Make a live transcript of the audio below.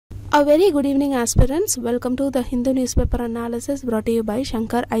A very good evening, aspirants. Welcome to the Hindu newspaper analysis brought to you by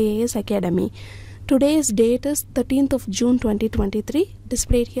Shankar IAS Academy. Today's date is 13th of June 2023.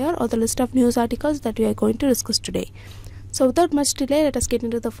 Displayed here are the list of news articles that we are going to discuss today. So without much delay, let us get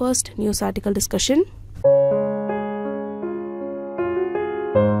into the first news article discussion.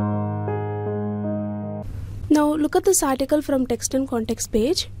 Now look at this article from text and context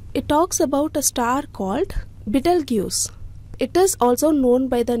page. It talks about a star called Betelgeuse. It is also known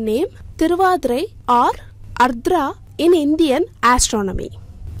by the name Tiruvadirai or Ardra in Indian astronomy.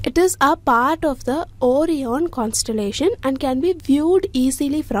 It is a part of the Orion constellation and can be viewed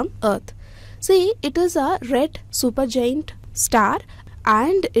easily from Earth. See, it is a red supergiant star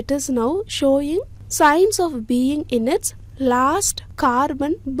and it is now showing signs of being in its last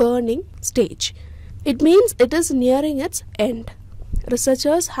carbon burning stage. It means it is nearing its end.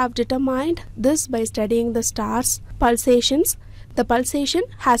 Researchers have determined this by studying the star's pulsations. The pulsation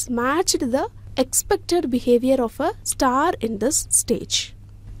has matched the expected behavior of a star in this stage.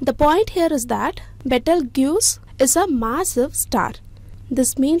 The point here is that Betelgeuse is a massive star.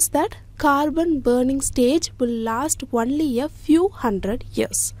 This means that carbon burning stage will last only a few hundred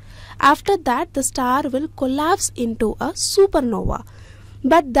years. After that, the star will collapse into a supernova.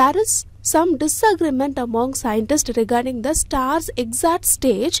 But there is some disagreement among scientists regarding the star's exact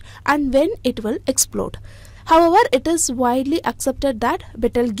stage and when it will explode. However, it is widely accepted that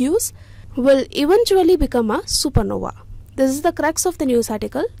Betelgeuse will eventually become a supernova. This is the crux of the news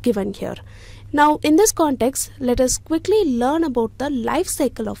article given here. Now, in this context, let us quickly learn about the life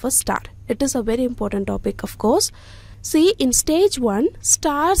cycle of a star. It is a very important topic, of course. See, in stage 1,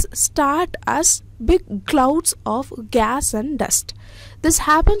 stars start as big clouds of gas and dust. This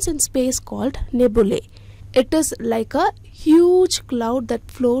happens in space called nebulae. It is like a huge cloud that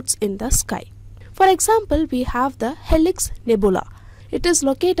floats in the sky. For example, we have the Helix Nebula. It is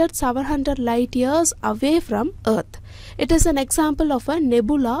located 700 light years away from Earth. It is an example of a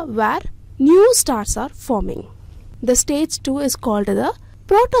nebula where new stars are forming. The stage 2 is called the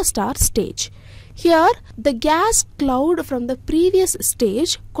protostar stage. Here, the gas cloud from the previous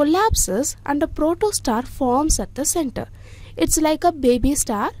stage collapses and a protostar forms at the center. It's like a baby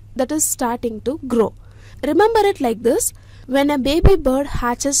star that is starting to grow. Remember it like this: when a baby bird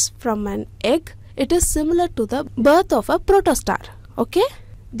hatches from an egg, it is similar to the birth of a protostar. Okay?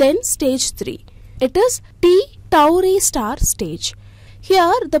 Then stage 3. It is T Tauri star stage.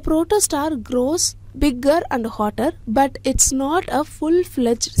 Here, the protostar grows bigger and hotter, but it's not a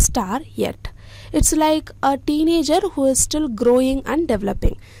full-fledged star yet. It's like a teenager who is still growing and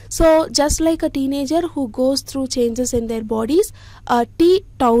developing. So, just like a teenager who goes through changes in their bodies, a T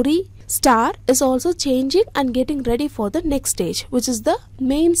Tauri star is also changing and getting ready for the next stage, which is the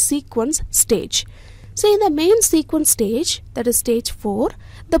main sequence stage. So, in the main sequence stage, that is stage 4,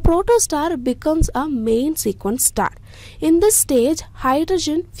 the protostar becomes a main sequence star. In this stage,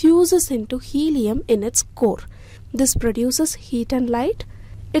 hydrogen fuses into helium in its core. This produces heat and light.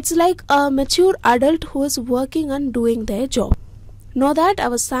 It's like a mature adult who is working and doing their job. Know that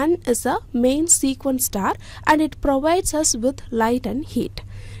our sun is a main sequence star and it provides us with light and heat.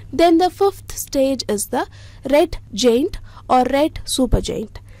 Then the 5th stage is the red giant or red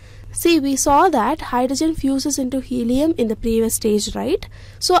supergiant. See, we saw that hydrogen fuses into helium in the previous stage, right?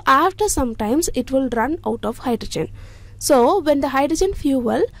 So after some times it will run out of hydrogen. So when the hydrogen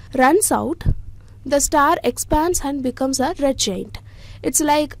fuel runs out, the star expands and becomes a red giant. It's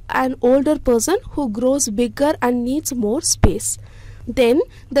like an older person who grows bigger and needs more space. Then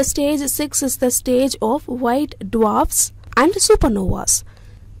the stage 6 is the stage of white dwarfs and supernovas.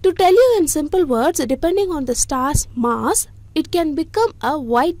 To tell you in simple words, depending on the star's mass, it can become a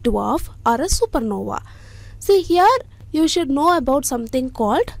white dwarf or a supernova. See, here you should know about something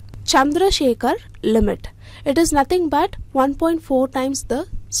called Chandrasekhar limit. It is nothing but 1.4 times the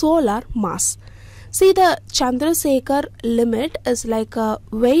solar mass. See, the Chandrasekhar limit is like a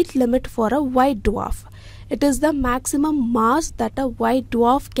weight limit for a white dwarf. It is the maximum mass that a white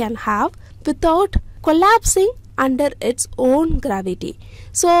dwarf can have without collapsing under its own gravity.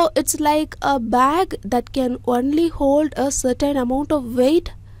 So, it's like a bag that can only hold a certain amount of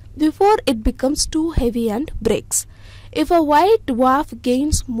weight before it becomes too heavy and breaks. If a white dwarf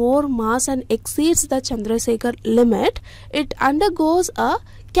gains more mass and exceeds the Chandrasekhar limit, it undergoes a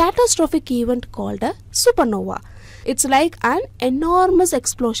catastrophic event called a supernova. It's like an enormous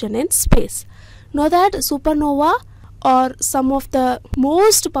explosion in space. Know that supernova are some of the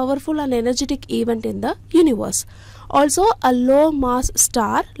most powerful and energetic event in the universe. Also, a low mass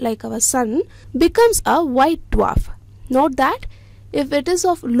star like our sun becomes a white dwarf. Note that if it is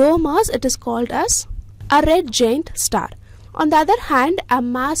of low mass, it is called as a red giant star. On the other hand, a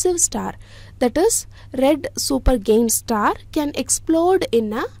massive star, that is red supergiant star, can explode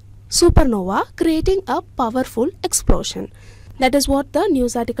in a supernova, creating a powerful explosion. That is what the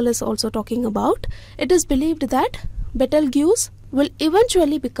news article is also talking about. It is believed that Betelgeuse will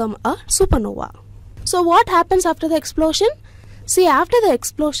eventually become a supernova. So what happens after the explosion? See, after the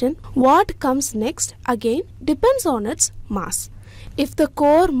explosion, what comes next again depends on its mass. If the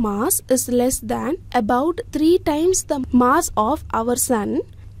core mass is less than about 3 times the mass of our sun,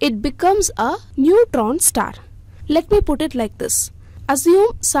 it becomes a neutron star. Let me put it like this.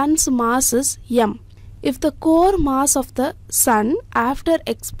 Assume sun's mass is m. If the core mass of the sun after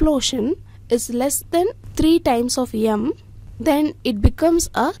explosion is less than 3 times of m, then it becomes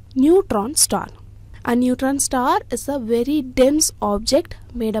a neutron star. A neutron star is a very dense object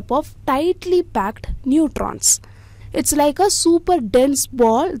made up of tightly packed neutrons. It's like a super dense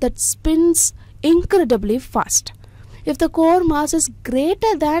ball that spins incredibly fast. If the core mass is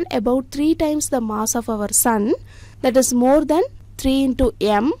greater than about 3 times the mass of our sun, that is more than 3 into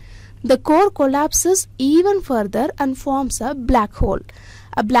m, the core collapses even further and forms a black hole.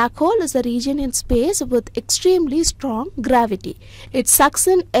 A black hole is a region in space with extremely strong gravity. It sucks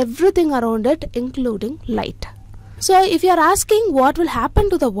in everything around it, including light. So if you are asking what will happen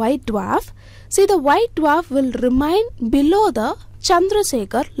to the white dwarf, see, the white dwarf will remain below the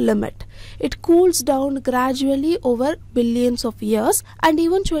Chandrasekhar limit. It cools down gradually over billions of years and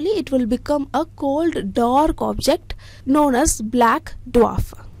eventually it will become a cold dark object known as black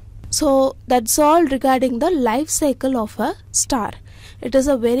dwarf. So that's all regarding the life cycle of a star. It is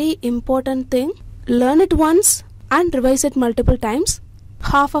a very important thing. Learn it once and revise it multiple times.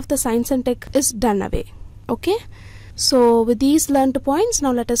 Half of the science and tech is done away. Okay? So with these learned points,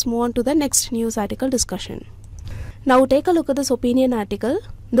 now let us move on to the next news article discussion. Now take a look at this opinion article.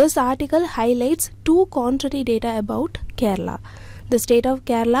 This article highlights 2 contrary data about Kerala. The state of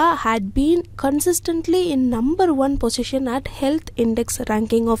Kerala had been consistently in number 1 position at Health Index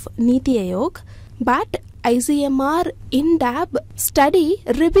ranking of Niti Aayog, but ICMR INDAB study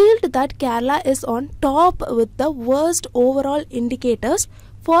revealed that Kerala is on top with the worst overall indicators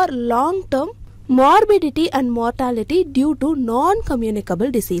for long-term morbidity and mortality due to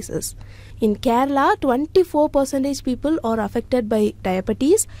non-communicable diseases. In Kerala, 24% people are affected by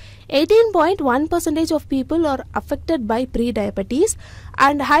diabetes, 18.1% of people are affected by pre-diabetes,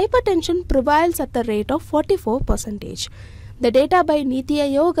 and hypertension prevails at the rate of 44%. The data by Niti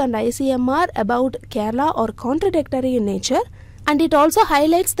Aayog and ICMR about Kerala are contradictory in nature, and it also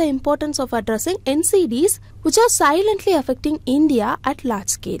highlights the importance of addressing NCDs, which are silently affecting India at large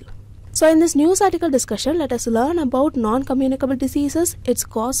scale. So in this news article discussion, let us learn about non-communicable diseases, its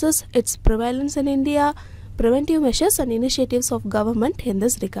causes, its prevalence in India, preventive measures and initiatives of government in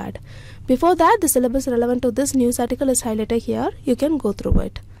this regard. Before that, the syllabus relevant to this news article is highlighted here. You can go through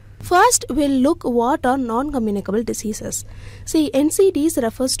it. First, we'll look what are non-communicable diseases. See, NCDs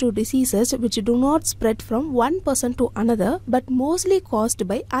refers to diseases which do not spread from one person to another but mostly caused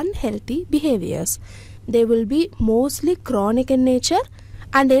by unhealthy behaviors. They will be mostly chronic in nature,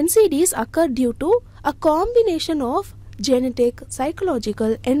 and NCDs occur due to a combination of genetic,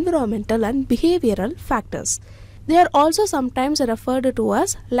 psychological, environmental and behavioral factors. They are also sometimes referred to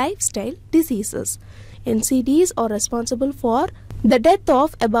as lifestyle diseases. NCDs are responsible for the death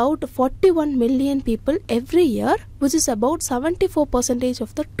of about 41 million people every year, which is about 74%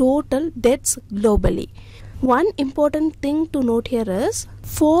 of the total deaths globally. One important thing to note here is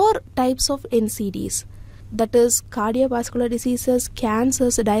 4 types of NCDs. That is cardiovascular diseases,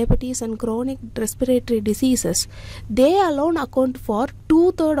 cancers, diabetes and chronic respiratory diseases. They alone account for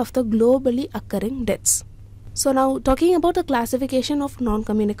 2/3 of the globally occurring deaths. So now talking about the classification of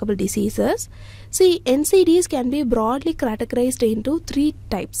non-communicable diseases, see, NCDs can be broadly categorized into 3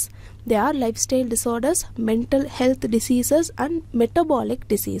 types. They are lifestyle disorders, mental health diseases and metabolic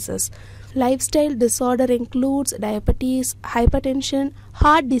diseases. Lifestyle disorder includes diabetes, hypertension,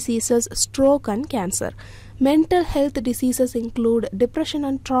 heart diseases, stroke and cancer. Mental health diseases include depression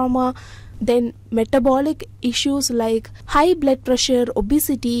and trauma. Then metabolic issues like high blood pressure,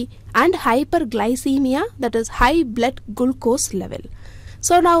 obesity and hyperglycemia, that is high blood glucose level.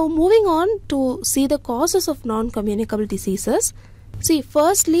 So now moving on to see the causes of non-communicable diseases. See,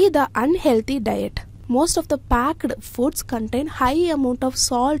 firstly, the unhealthy diet. Most of the packed foods contain high amount of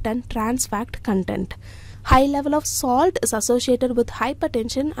salt and trans fat content. High level of salt is associated with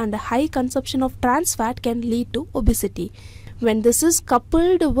hypertension and high consumption of trans fat can lead to obesity. When this is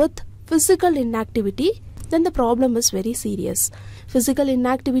coupled with physical inactivity, then the problem is very serious. Physical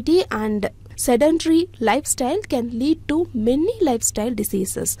inactivity and Sedentary lifestyle can lead to many lifestyle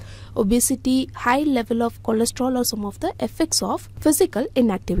diseases. Obesity, high level of cholesterol are some of the effects of physical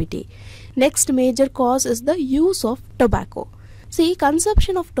inactivity. Next major cause is the use of tobacco. See,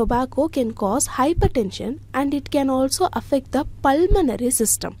 consumption of tobacco can cause hypertension and it can also affect the pulmonary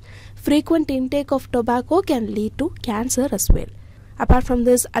system. Frequent intake of tobacco can lead to cancer as well. Apart from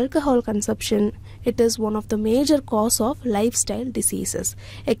this, alcohol consumption, it is one of the major cause of lifestyle diseases.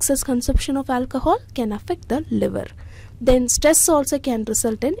 Excess consumption of alcohol can affect the liver. Then stress also can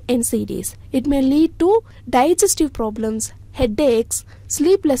result in NCDs. It may lead to digestive problems, headaches,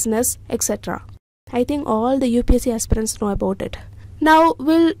 sleeplessness, etc. I think all the UPSC aspirants know about it. Now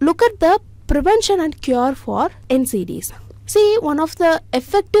we'll look at the prevention and cure for NCDs. See, one of the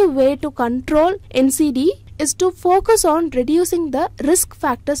effective way to control NCD is to focus on reducing the risk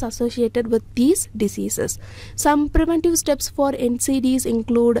factors associated with these diseases. Some preventive steps for NCDs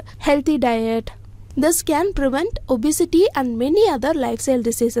include healthy diet. This can prevent obesity and many other lifestyle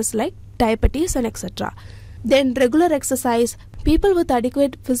diseases like diabetes and etc. Then regular exercise. People with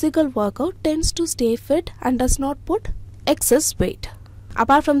adequate physical workout tends to stay fit and does not put excess weight.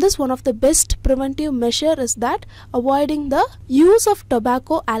 Apart from this, one of the best preventive measure is that avoiding the use of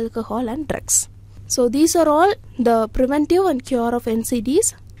tobacco, alcohol and drugs. So these are all the preventive and cure of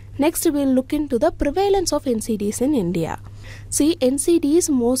NCDs. Next we will look into the prevalence of NCDs in India. See, NCDs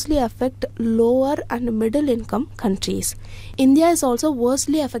mostly affect lower and middle income countries. India is also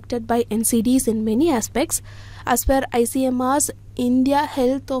worstly affected by NCDs in many aspects. As per ICMR's India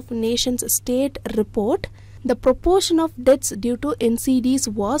Health of Nations State report, the proportion of deaths due to NCDs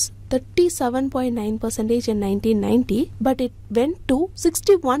was 37.9% in 1990, but it went to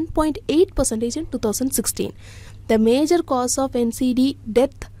 61.8% in 2016. The major cause of NCD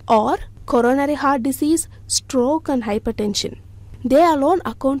death are coronary heart disease, stroke and hypertension. They alone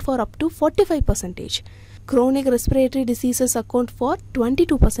account for up to 45%. Chronic respiratory diseases account for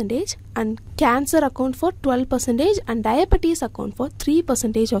 22% and cancer account for 12% and diabetes account for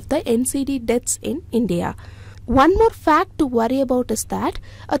 3% of the NCD deaths in India. One more fact to worry about is that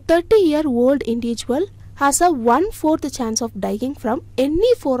a 30-year-old individual has a 1/4 chance of dying from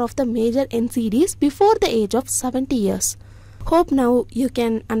any 4 of the major NCDs before the age of 70 years. Hope now you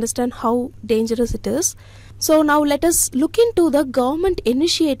can understand how dangerous it is. So now let us look into the government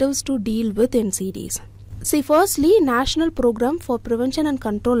initiatives to deal with NCDs. See, firstly, National Program for Prevention and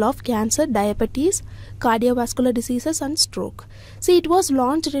Control of Cancer, Diabetes, Cardiovascular Diseases and Stroke. See, it was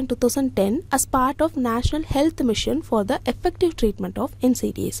launched in 2010 as part of National Health Mission for the effective treatment of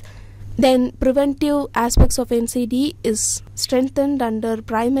NCDs. Then preventive aspects of NCD is strengthened under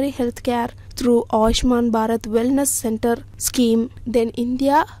primary health care through Ayushman Bharat Wellness Center scheme. Then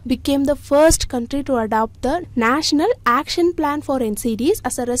India became the first country to adopt the National Action Plan for NCDs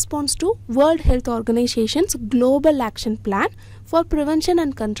as a response to World Health Organization's Global Action Plan for Prevention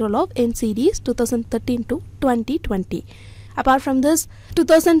and Control of NCDs 2013 to 2020. Apart from this,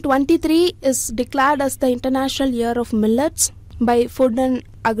 2023 is declared as the International Year of Millets by Food and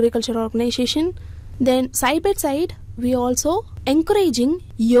Agriculture Organization. Then side by side, we also encouraging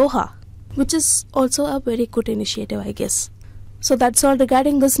yoga, which is also a very good initiative, I guess. So that's all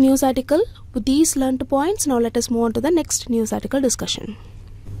regarding this news article. With these learned points, now let us move on to the next news article discussion.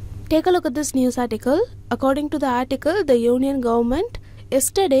 Take a look at this news article. According to the article, the Union government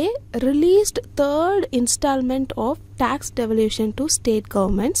yesterday released third installment of tax devolution to state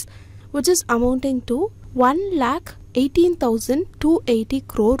governments, which is amounting to 1,18,280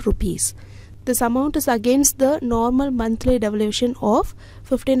 crore rupees. This amount is against the normal monthly devolution of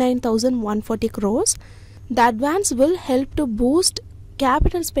 59,140 crores. The advance will help to boost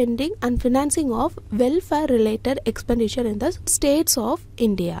capital spending and financing of welfare related expenditure in the states of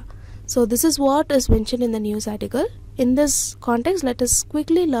India. So this is what is mentioned in the news article. In this context, let us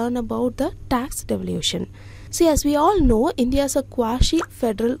quickly learn about the tax devolution. See, as we all know, India is a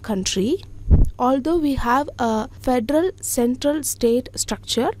quasi-federal country. Although we have a federal central state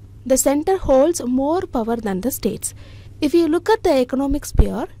structure, the center holds more power than the states. If you look at the economic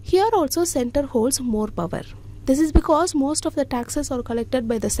sphere, here also center holds more power. This is because most of the taxes are collected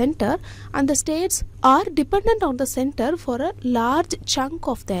by the center and the states are dependent on the center for a large chunk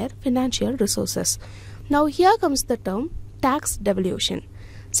of their financial resources. Now here comes the term tax devolution.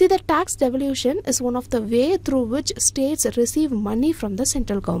 See, the tax devolution is one of the way through which states receive money from the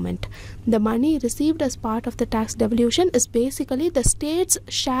central government. The money received as part of the tax devolution is basically the state's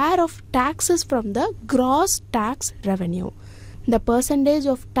share of taxes from the gross tax revenue. The percentage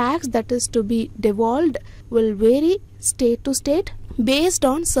of tax that is to be devolved will vary state to state based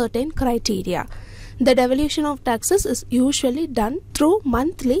on certain criteria. The devolution of taxes is usually done through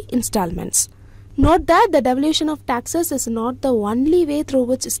monthly installments. Note that the devolution of taxes is not the only way through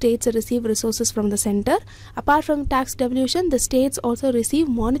which states receive resources from the center. Apart from tax devolution, the states also receive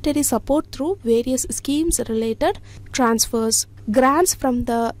monetary support through various schemes related transfers, grants from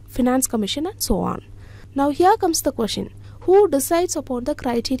the Finance Commission and so on. Now here comes the question. Who decides upon the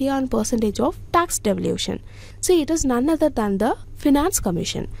criteria and percentage of tax devolution? See, it is none other than the Finance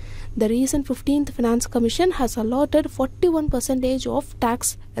Commission. The recent 15th Finance Commission has allotted 41% of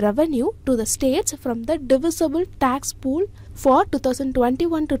tax revenue to the states from the divisible tax pool for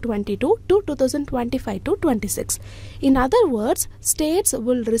 2021 to 22 to 2025 to 26. In other words, states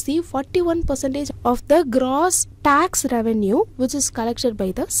will receive 41% of the gross tax revenue which is collected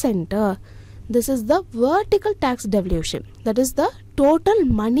by the center. This is the vertical tax devolution. That is, the total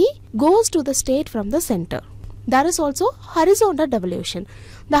money goes to the state from the center. There is also horizontal devolution.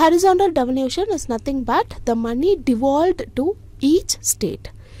 The horizontal devolution is nothing but the money devolved to each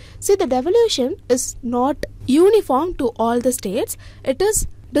state. See, the devolution is not uniform to all the states. It is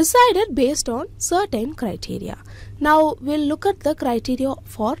decided based on certain criteria. Now we'll look at the criteria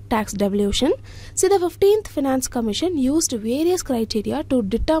for tax devolution. See, the 15th Finance Commission used various criteria to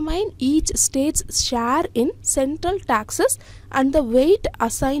determine each state's share in central taxes and the weight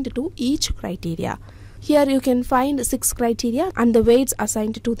assigned to each criteria. Here you can find 6 criteria and the weights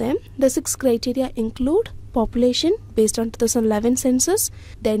assigned to them. The 6 criteria include population based on 2011 census,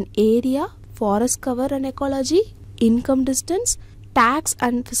 then area, forest cover and ecology, income distance, tax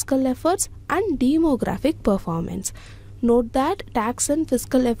and fiscal efforts, and demographic performance. Note that tax and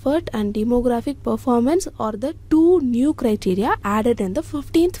fiscal effort and demographic performance are the 2 new criteria added in the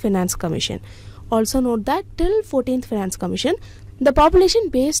 15th Finance Commission. Also note that till 14th Finance Commission, the population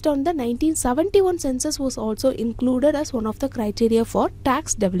based on the 1971 census was also included as one of the criteria for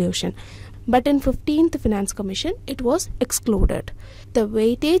tax devolution. But in 15th Finance Commission, it was excluded. The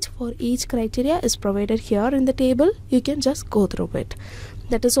weightage for each criteria is provided here in the table. You can just go through it.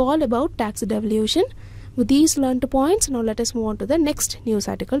 That is all about tax devolution. With these learned points, now let us move on to the next news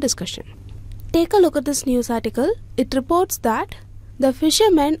article discussion. Take a look at this news article. It reports that the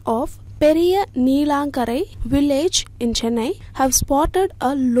fishermen of Neelankarai village in Chennai have spotted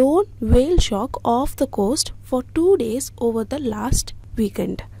a lone whale shark off the coast for 2 days over the last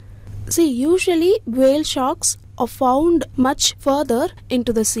weekend. See, usually whale sharks are found much further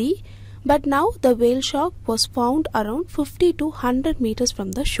into the sea, but now the whale shark was found around 50 to 100 meters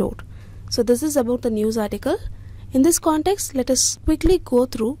from the shore. So this is about the news article. In this context, let us quickly go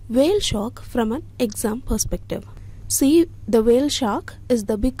through whale shark from an exam perspective. See, the whale shark is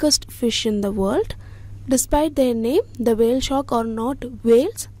the biggest fish in the world. Despite their name, the whale shark are not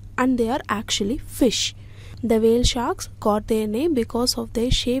whales and they are actually fish. The whale sharks got their name because of their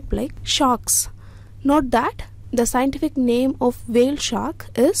shape like sharks. Note that the scientific name of whale shark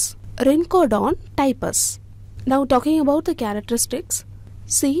is Rhincodon typus. Now talking about the characteristics.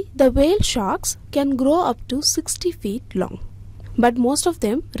 See, the whale sharks can grow up to 60 feet long, but most of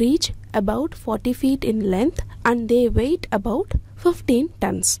them reach about 40 feet in length and they weight about 15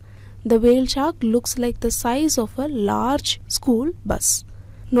 tons. The whale shark looks like the size of a large school bus.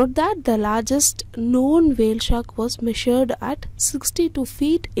 Note that the largest known whale shark was measured at 62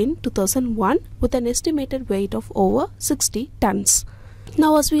 feet in 2001 with an estimated weight of over 60 tons.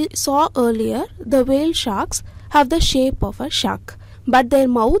 Now, as we saw earlier, the whale sharks have the shape of a shark, but their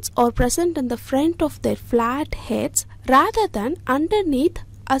mouths are present in the front of their flat heads rather than underneath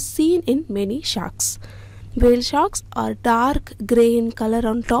as seen in many sharks. Whale sharks are dark grey in color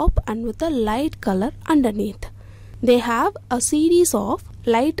on top and with a light color underneath. They have a series of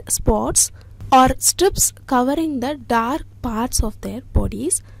light spots or strips covering the dark parts of their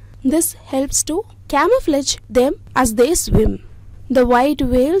bodies. This helps to camouflage them as they swim. The white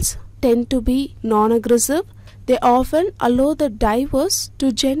whales tend to be non-aggressive. They often allow the divers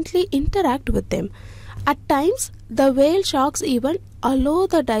to gently interact with them. At times, the whale sharks even allow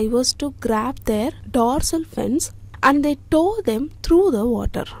the divers to grab their dorsal fins and they tow them through the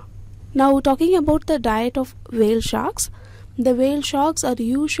water. Now talking about the diet of whale sharks, the whale sharks are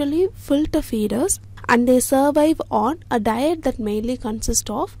usually filter feeders and they survive on a diet that mainly consists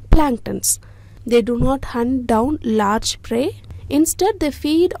of planktons. They do not hunt down large prey. Instead, they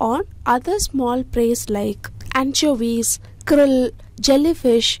feed on other small prey like anchovies, krill,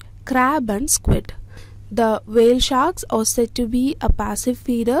 jellyfish, crab and squid. The whale sharks are said to be a passive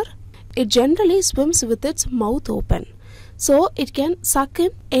feeder. It generally swims with its mouth open, so it can suck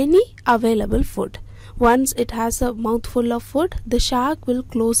in any available food. Once it has a mouthful of food, the shark will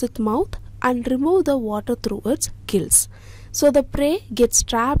close its mouth and remove the water through its gills. So the prey gets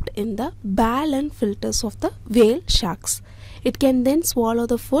trapped in the balon filters of the whale sharks. It can then swallow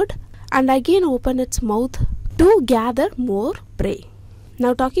the food and again open its mouth to gather more prey.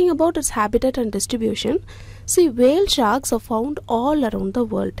 Now talking about its habitat and distribution, see, whale sharks are found all around the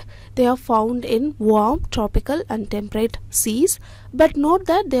world. They are found in warm, tropical and temperate seas, but note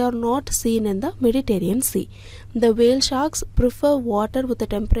that they are not seen in the Mediterranean Sea. The whale sharks prefer water with a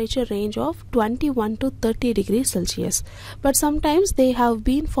temperature range of 21 to 30 degrees Celsius, but sometimes they have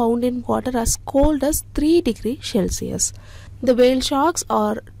been found in water as cold as 3 degrees Celsius. The whale sharks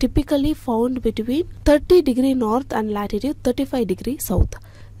are typically found between 30 degrees north and latitude 35 degrees south.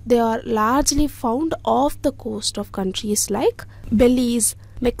 They are largely found off the coast of countries like Belize,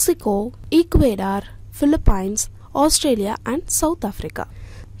 Mexico, Ecuador, Philippines, Australia and South Africa.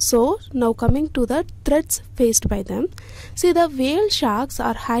 So now coming to the threats faced by them. See, the whale sharks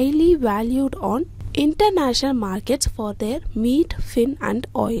are highly valued on international markets for their meat, fin and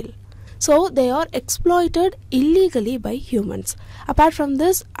oil. So they are exploited illegally by humans. Apart from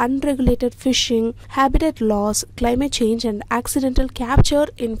this, unregulated fishing, habitat loss, climate change and accidental capture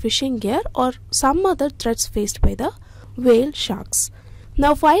in fishing gear are some other threats faced by the whale sharks.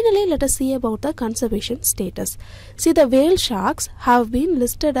 Now finally, let us see about the conservation status. See, the whale sharks have been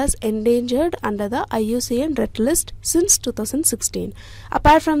listed as endangered under the IUCN Red List since 2016.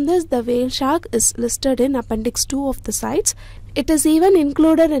 Apart from this, the whale shark is listed in Appendix 2 of the CITES. It is even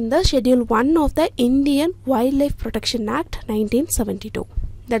included in the Schedule 1 of the Indian Wildlife Protection Act 1972.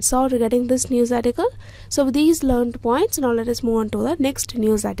 That's all regarding this news article. So with these learned points, now let us move on to the next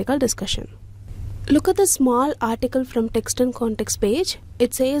news article discussion. Look at the small article from text and context page.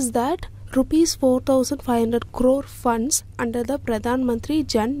 It says that Rs 4,500 crore funds under the Pradhan Mantri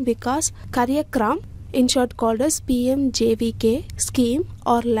Jan Vikas Karyakram, in short called as PMJVK scheme,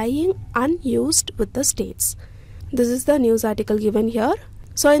 are lying unused with the states. This is the news article given here.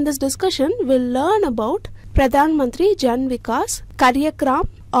 So in this discussion, we'll learn about Pradhan Mantri Jan Vikas Karyakram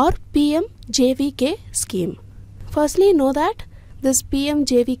or PMJVK scheme. Firstly, know that this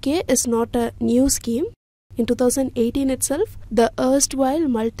PMJVK is not a new scheme. In 2018 itself, the erstwhile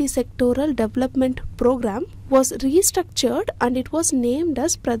multi-sectoral development program was restructured and it was named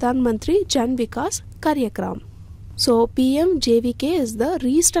as Pradhan Mantri Jan Vikas Karyakram. So PMJVK is the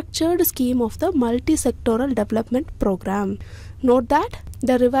restructured scheme of the multi-sectoral development program. Note that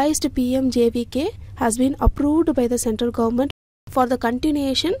the revised PMJVK has been approved by the central government for the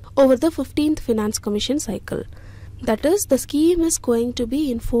continuation over the 15th Finance Commission cycle. That is, the scheme is going to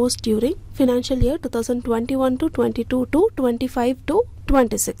be enforced during financial year 2021 to 22 to 25 to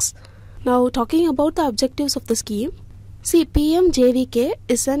 26. Now talking about the objectives of the scheme. See, PMJVK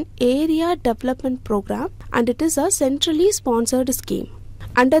is an area development program and it is a centrally sponsored scheme.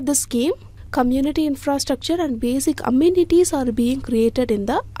 Under this scheme, community infrastructure and basic amenities are being created in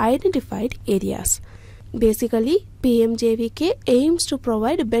the identified areas. Basically, PMJVK aims to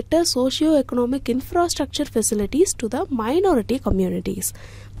provide better socio-economic infrastructure facilities to the minority communities.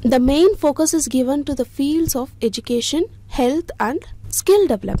 The main focus is given to the fields of education, health and skill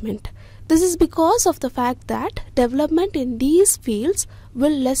development. This is because of the fact that development in these fields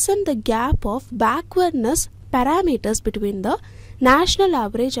will lessen the gap of backwardness parameters between the national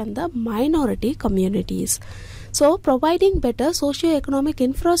average and the minority communities. So, providing better socio-economic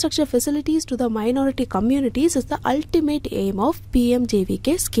infrastructure facilities to the minority communities is the ultimate aim of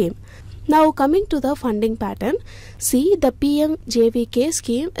PMJVK scheme. Now, coming to the funding pattern, see, the PMJVK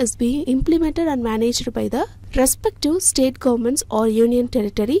scheme is being implemented and managed by the respective state governments or union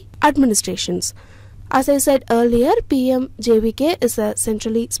territory administrations. As I said earlier, PMJVK is a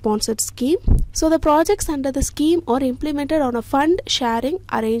centrally sponsored scheme. So the projects under the scheme are implemented on a fund sharing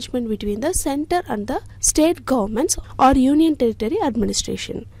arrangement between the center and the state governments or union territory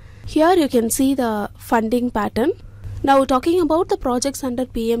administration. Here you can see the funding pattern. Now talking about the projects under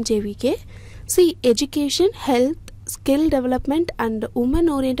PMJVK, see, education, health, skill development and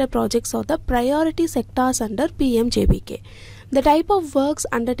women-oriented projects are the priority sectors under PMJVK. The type of works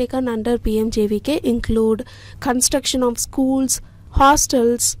undertaken under PMJVK include construction of schools,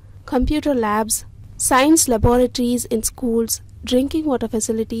 hostels, computer labs, science laboratories in schools, drinking water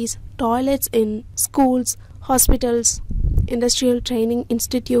facilities, toilets in schools, hospitals, industrial training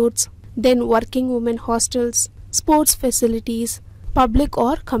institutes, then working women hostels, sports facilities, public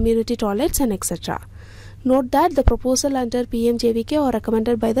or community toilets and etc. Note that the proposal under PMJVK are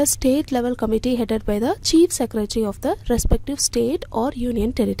recommended by the state level committee headed by the Chief Secretary of the respective state or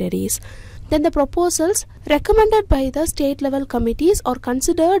union territories. Then the proposals recommended by the state level committees are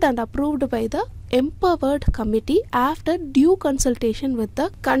considered and approved by the empowered committee after due consultation with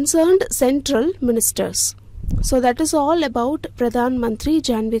the concerned central ministers. So that is all about Pradhan Mantri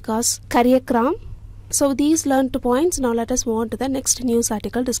Jan Vikas Karyakram. So these learned points. Now let us move on to the next news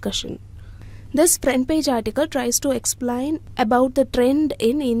article discussion. This front page article tries to explain about the trend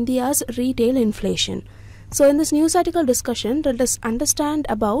in India's retail inflation. So in this news article discussion, let us understand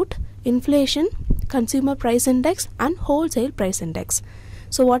about inflation, consumer price index and wholesale price index.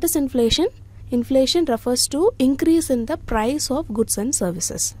 So what is inflation? Inflation refers to increase in the price of goods and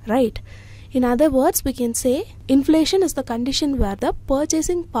services, right? In other words, we can say inflation is the condition where the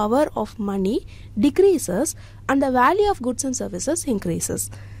purchasing power of money decreases and the value of goods and services increases.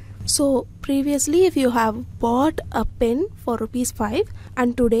 So previously, if you have bought a pen for rupees 5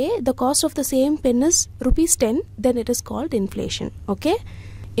 and today the cost of the same pen is rupees 10, then it is called inflation. Okay.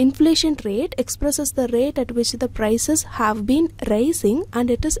 Inflation rate expresses the rate at which the prices have been rising and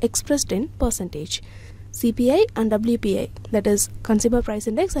it is expressed in percentage. CPI and WPI, that is Consumer Price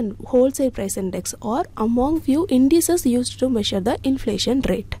Index and Wholesale Price Index, are among few indices used to measure the inflation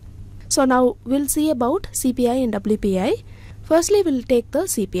rate. So now we'll see about CPI and WPI. Firstly, we'll take the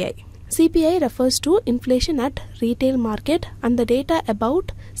CPI. CPI refers to inflation at retail market, and the data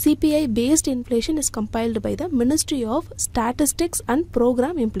about CPI based inflation is compiled by the Ministry of Statistics and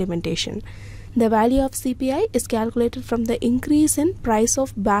Program Implementation. The value of CPI is calculated from the increase in price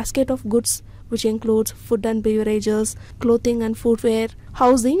of basket of goods, which includes food and beverages, clothing and footwear,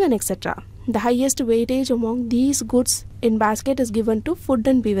 housing and etc. The highest weightage among these goods in basket is given to food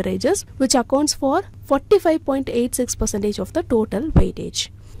and beverages, which accounts for 45.86% of the total weightage.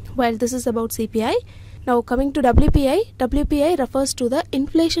 While this is about CPI, now coming to WPI, WPI refers to the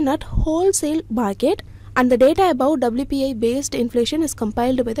inflation at wholesale market, and the data about WPI based inflation is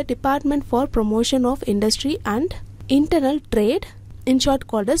compiled by the Department for Promotion of Industry and Internal Trade, in short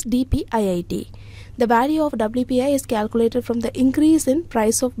called as DPIIT. The value of WPI is calculated from the increase in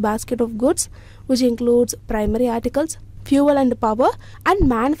price of basket of goods, which includes primary articles, fuel and power, and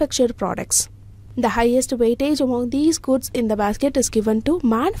manufactured products. The highest weightage among these goods in the basket is given to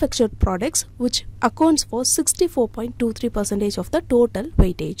manufactured products, which accounts for 64.23% of the total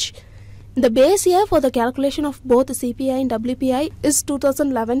weightage. The base year for the calculation of both CPI and WPI is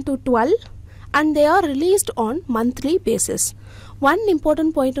 2011 to 12, and they are released on monthly basis. One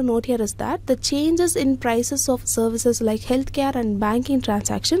important point to note here is that the changes in prices of services like healthcare and banking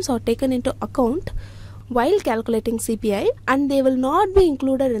transactions are taken into account while calculating CPI, and they will not be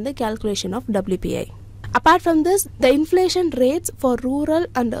included in the calculation of WPI. Apart from this, the inflation rates for rural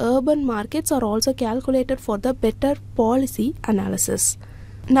and urban markets are also calculated for the better policy analysis.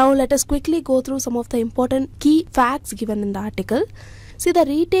 Now let us quickly go through some of the important key facts given in the article. See, the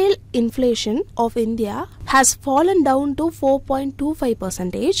retail inflation of India has fallen down to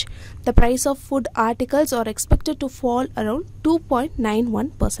 4.25%. The price of food articles are expected to fall around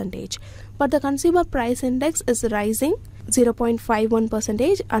 2.91%. But the consumer price index is rising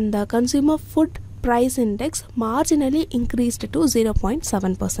 0.51%, and the consumer food price index marginally increased to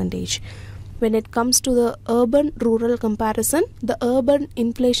 0.7%. When it comes to the urban-rural comparison, the urban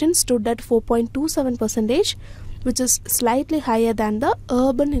inflation stood at 4.27%, which is slightly higher than the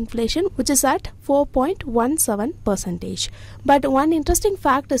urban inflation, which is at 4.17%. But one interesting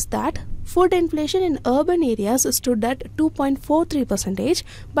fact is that food inflation in urban areas stood at 2.43%,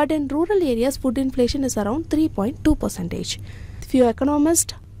 but in rural areas food inflation is around 3.2%. Few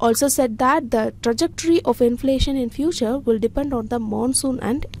economists also said that the trajectory of inflation in future will depend on the monsoon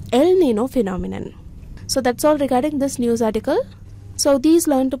and El Nino phenomenon. So that's all regarding this news article. So these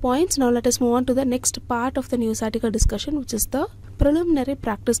learned points. Now let us move on to the next part of the news article discussion, which is the preliminary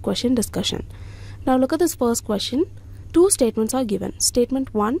practice question discussion. Now look at this first question. Two statements are given.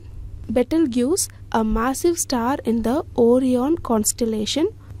 Statement 1. Betelgeuse, a massive star in the Orion constellation,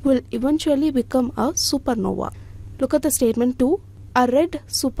 will eventually become a supernova. Look at the statement 2. A red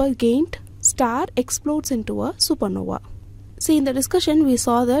supergiant star explodes into a supernova. See, in the discussion we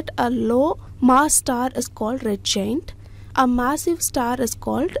saw that a low mass star is called red giant. A massive star is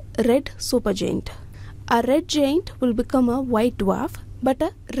called red supergiant. A red giant will become a white dwarf, but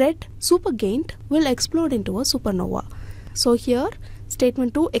a red supergiant will explode into a supernova. So here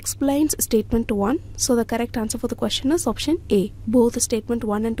statement 2 explains statement 1. So the correct answer for the question is option A. Both statement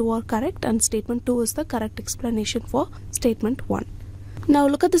 1 and 2 are correct, and statement 2 is the correct explanation for statement 1. Now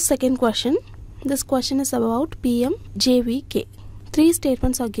look at the second question. This question is about PMJVK. 3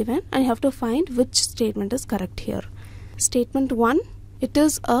 statements are given and you have to find which statement is correct here. Statement 1, it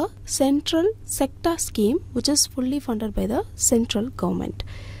is a central sector scheme which is fully funded by the central government.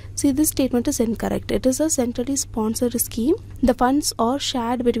 See, this statement is incorrect. It is a centrally sponsored scheme. The funds are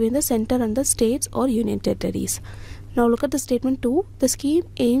shared between the center and the states or union territories. Now look at the statement 2. The scheme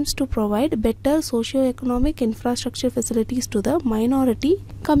aims to provide better socio-economic infrastructure facilities to the minority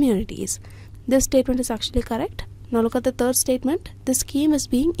communities. This statement is actually correct. Now look at the third statement. The scheme is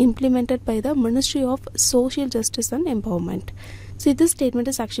being implemented by the Ministry of Social Justice and Empowerment. See, this statement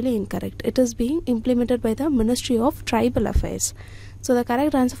is actually incorrect. It is being implemented by the Ministry of Tribal Affairs. So the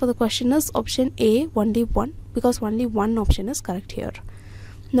correct answer for the question is option A, only one, because only one option is correct here.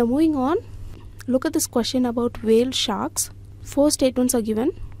 Now moving on, look at this question about whale sharks. 4 statements are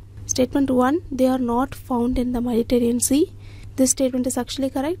given. Statement 1, they are not found in the Mediterranean Sea. This statement is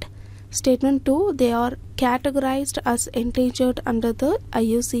actually correct. Statement 2, they are categorized as endangered under the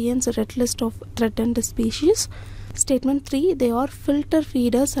IUCN's Red List of Threatened Species. Statement 3, they are filter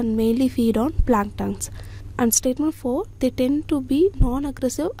feeders and mainly feed on planktons. And statement 4, they tend to be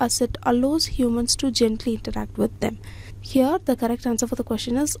non-aggressive as it allows humans to gently interact with them. Here the correct answer for the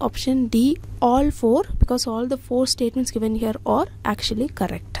question is option D, all 4, because all the 4 statements given here are actually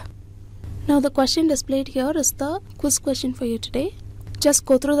correct. Now the question displayed here is the quiz question for you today. Just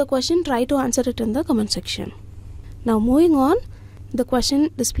go through the question, try to answer it in the comment section. Now moving on, the question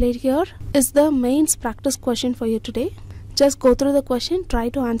displayed here is the mains practice question for you today. Just go through the question, try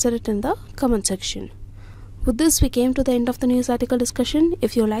to answer it in the comment section. With this, we came to the end of the news article discussion.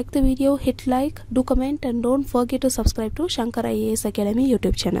 If you like the video, hit like, do comment, and don't forget to subscribe to Shankar IAS Academy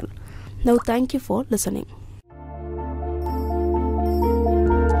YouTube channel. Now thank you for listening.